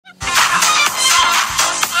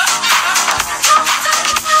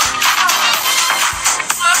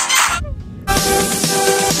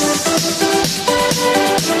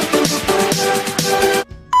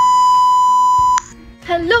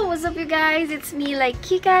it's me like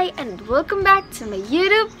Kikai and welcome back to my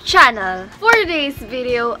YouTube channel. For today's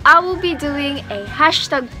video, I will be doing a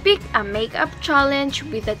hashtag pick a makeup challenge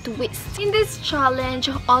with a twist. In this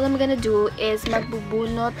challenge, all I'm gonna do is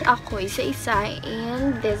magbubunot ako isa-isa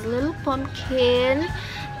in this little pumpkin.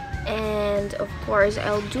 And of course,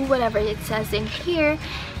 I'll do whatever it says in here.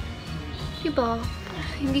 Diba?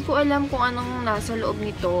 Hindi ko alam kung anong nasa loob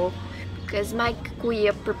nito. Because my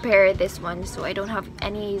kuya prepared this one, so I don't have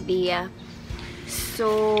any idea.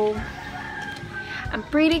 So, I'm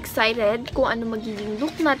pretty excited kung ano magiging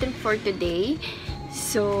look natin for today.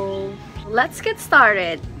 So, let's get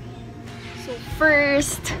started. So,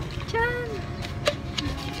 first, dyan!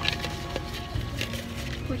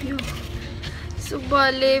 So,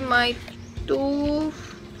 bale, may 2,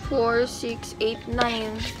 4, 6, 8,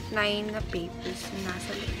 9 na papers na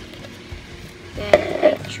nasa loob. Then,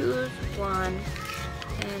 I choose one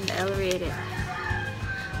and I'll read it.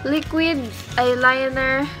 Liquid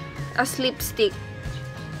eyeliner as lipstick.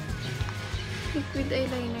 Liquid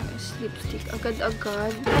eyeliner as lipstick. Agad-agad.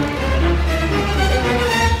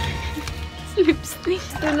 Lipstick.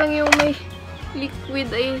 Ito lang yung may liquid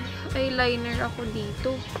eyeliner ako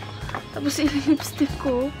dito. Tapos yung lipstick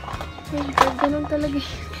ko. Oh my God, ganun talaga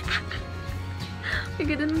yun. May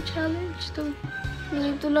ganun challenge to.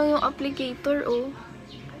 Ito lang yung applicator, oh.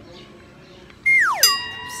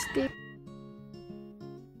 Stick.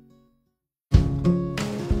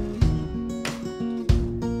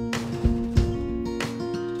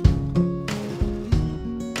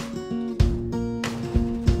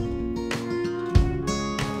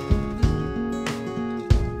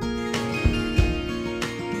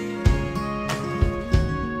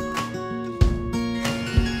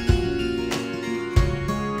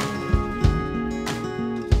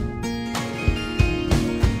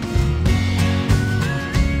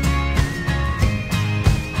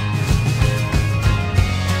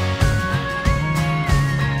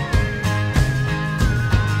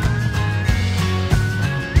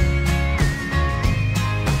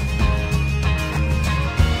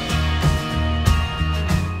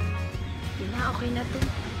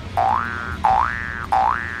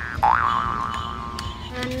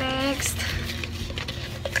 Next,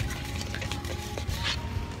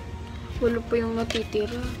 wala pa yung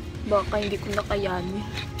natitira. Baka hindi ko nakayanin.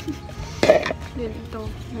 Then ito.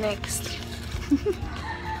 Next.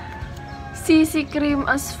 CC cream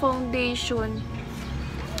as foundation.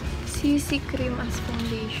 CC cream as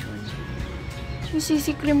foundation. Yung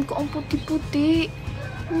CC cream ko ang puti-puti.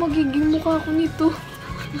 Magiging mukha ko nito.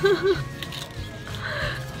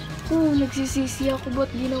 Oh, nagsisisi ako ba't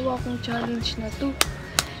ginawa kong challenge na to.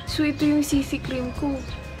 So, ito yung CC cream ko.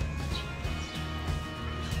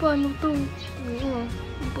 Paano to? Ayun,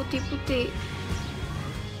 ang puti-puti.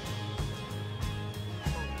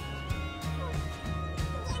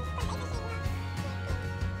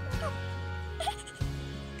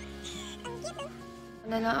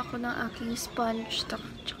 Nala ako ng aking sponge, tsaka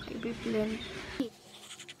i-blend.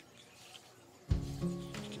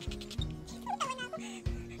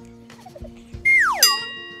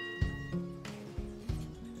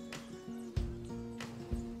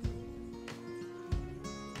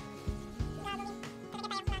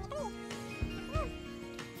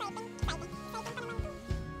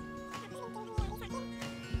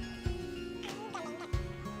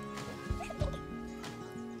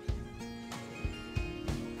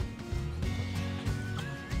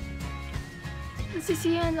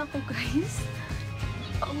 Nasisiyahan ako, guys.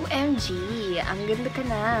 OMG! Ang ganda ka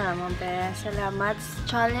na, Mampe. Salamat sa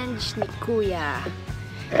challenge ni Kuya.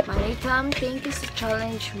 Manitam, thank you sa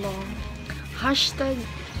challenge mo. Hashtag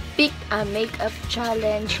pick a makeup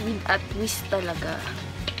challenge with a twist talaga.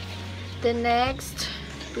 The next,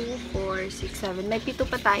 2, 4, 6, 7. May 7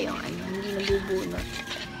 pa tayong hindi nabubunot.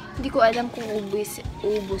 Hindi ko alam kung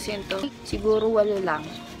ubusin to. Siguro 8 lang.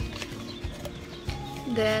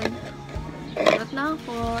 Then, bunot na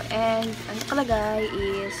ako. And, ang nakalagay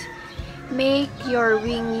is, make your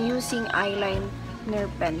wing using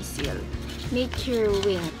eyeliner pencil. Make your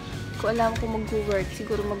wing. Kung alam kung mag-work,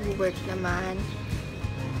 siguro mag-work naman.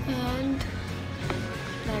 And,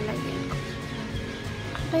 lalagyan ko.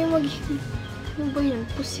 Kaya ano ba yun?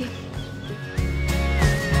 Pusit.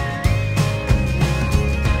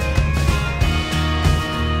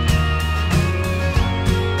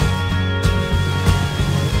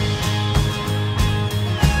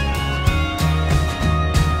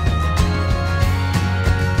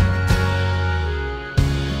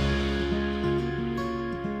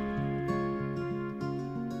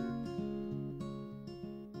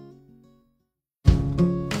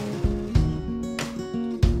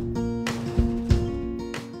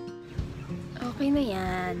 Okay na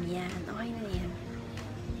yan. Yan. Okay na yan.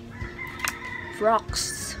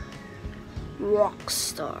 Rocks.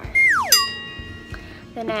 Rockstar.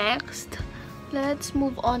 The next, let's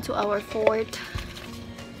move on to our fourth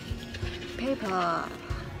paper.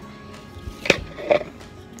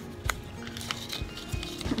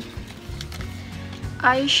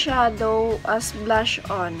 Eyeshadow as blush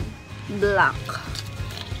on. Black.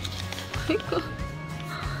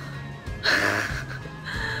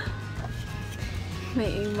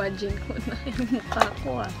 May imagine ko na yung mukha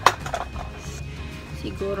ko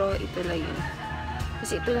Siguro ito lang yun.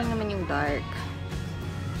 Kasi ito lang naman yung dark.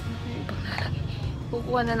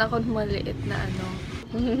 Kukuha na lang ako ng maliit na ano.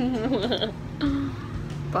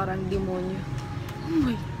 Parang demonyo. Oh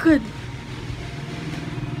my God!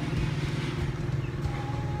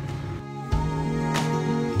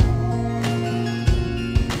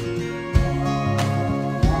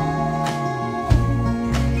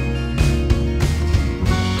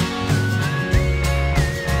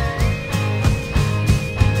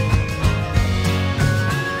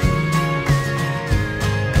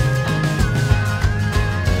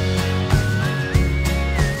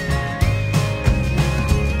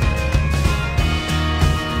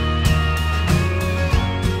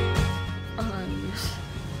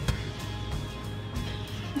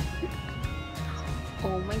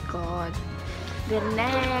 Oh my God. The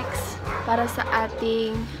next, para sa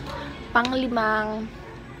ating panglimang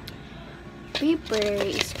paper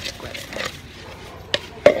is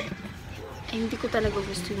hindi ko talaga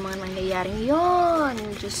gusto yung mga nangyayaring yon.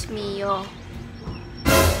 Diyos mio.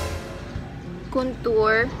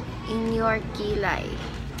 Contour in your kilay.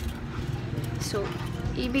 So,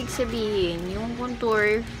 ibig sabihin, yung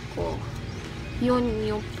contour ko, yun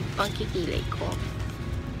yung pangkikilay ko.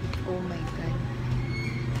 Oh my God.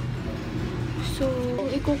 So,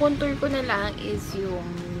 iko-contour ko na lang is yung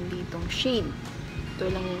ditong shade. Ito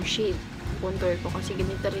lang yung shade. Contour ko kasi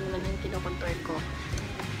ganito rin naman yung kino-contour ko.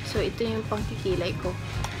 So, ito yung pangkikilay ko.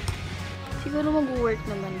 Siguro mag-work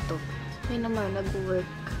naman to. May naman, nag-work.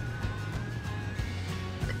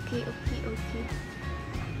 Okay.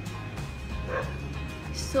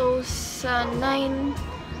 So, sa 9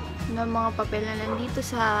 na mga papel na nandito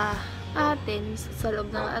sa atin, sa loob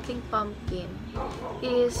ng ating pumpkin,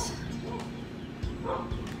 is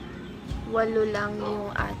 8 lang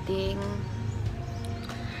yung ating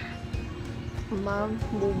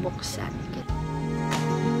mabubuksan.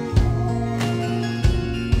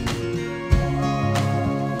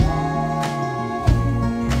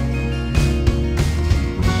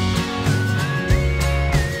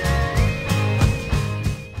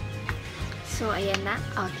 So, ayan na.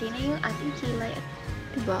 Okay na yung ating kilay.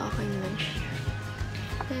 Diba? Okay naman siya.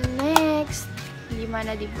 And next, 5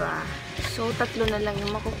 na, diba? So, 3 na lang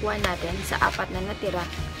yung makukuha natin sa 4 na natira.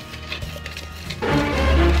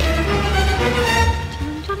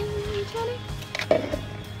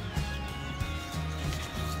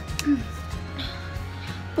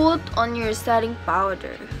 Put on your setting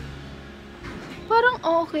powder. Parang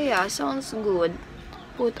okay sounds good.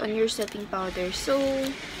 Put on your setting powder. So,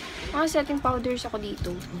 mga setting powders ako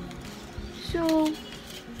dito. So,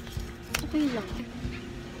 okay lang.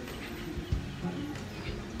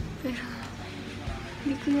 Pero,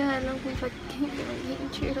 hindi ko na alam kung ba't yung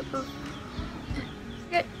tsura ko.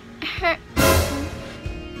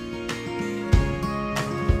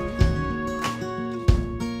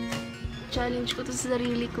 Challenge ko to sa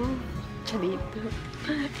sarili ko. Dito.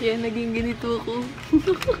 Yan, naging ganito ako.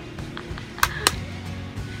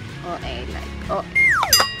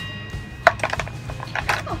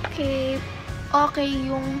 Okay. Okay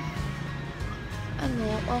yung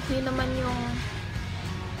okay naman yung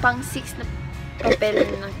pang 6 na papel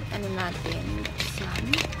ng natin.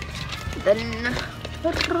 Then,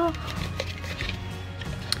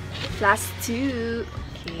 last 2.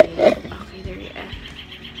 Okay, there you are.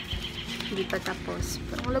 Hindi pa tapos.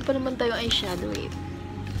 Parang wala pa naman tayong eyeshadow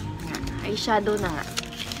Eyeshadow na nga.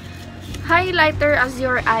 Highlighter as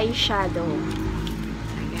your eyeshadow.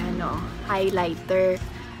 Ayan highlighter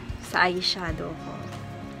sa eyeshadow ko.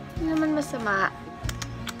 Hindi naman masama.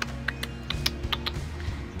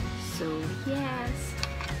 So, yes.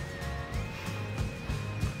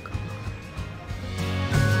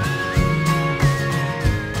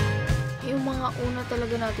 Yung mga una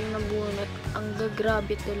talaga natin nabunot, ang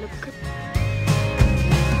gagrabe talaga.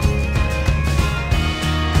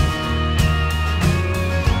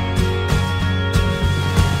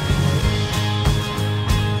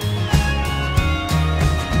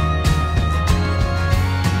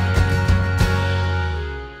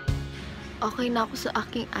 Okay na ako sa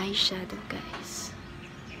aking eyeshadow, guys.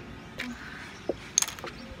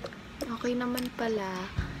 Okay naman pala.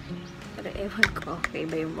 Pero ewan ko, okay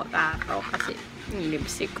ba yung makakaw? Kasi yung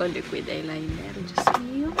lipstick ko, liquid eyeliner. Diyos ko,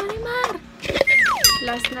 Marimar!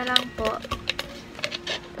 Last na lang po.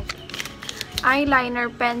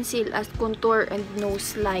 Eyeliner, pencil, as contour, and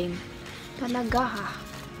nose line. Talaga ha.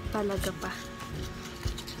 Talaga pa.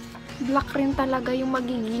 Black rin talaga yung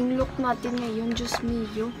magiging look natin ngayon. Diyos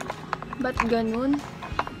mio. Ba't ganun?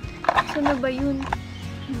 Saan na ba yun?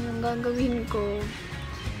 Yung gagawin ko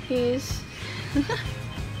is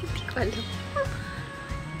hindi ko alam.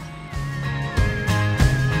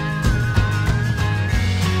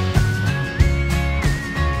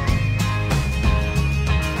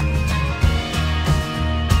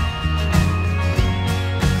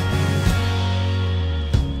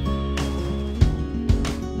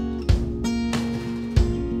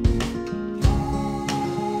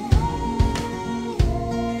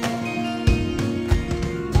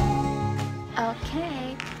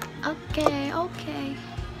 Okay.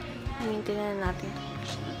 Amintin na natin.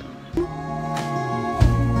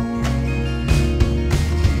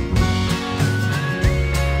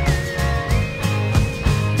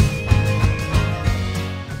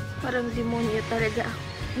 Parang demonyo talaga.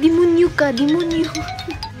 Demonyo ka! Demonyo!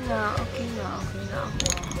 Okay na ako.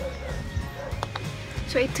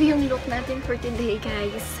 So, ito yung look natin for today,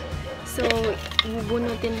 guys. So,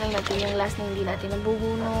 bubunutin lang natin yung last na hindi natin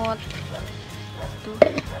nabubunot. Ito.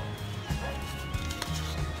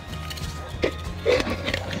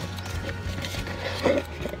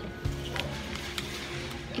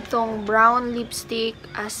 Itong brown lipstick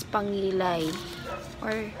as panglilay.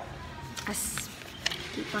 Or, as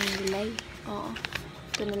panglilay. Oo.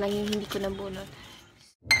 Ito na lang yung hindi ko nabunot.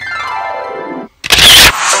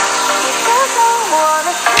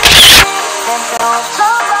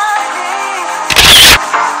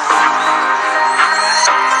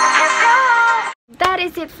 That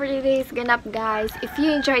is it for today's ganap, guys. If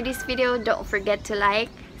you enjoyed this video, don't forget to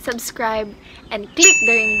like, subscribe, and click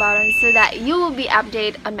the ring button so that you will be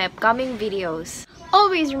updated on my upcoming videos.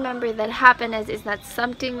 Always remember that happiness is not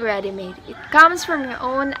something ready-made. It comes from your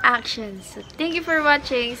own actions. So thank you for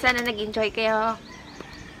watching. Sana nag-enjoy kayo.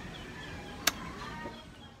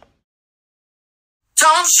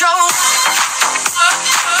 Don't show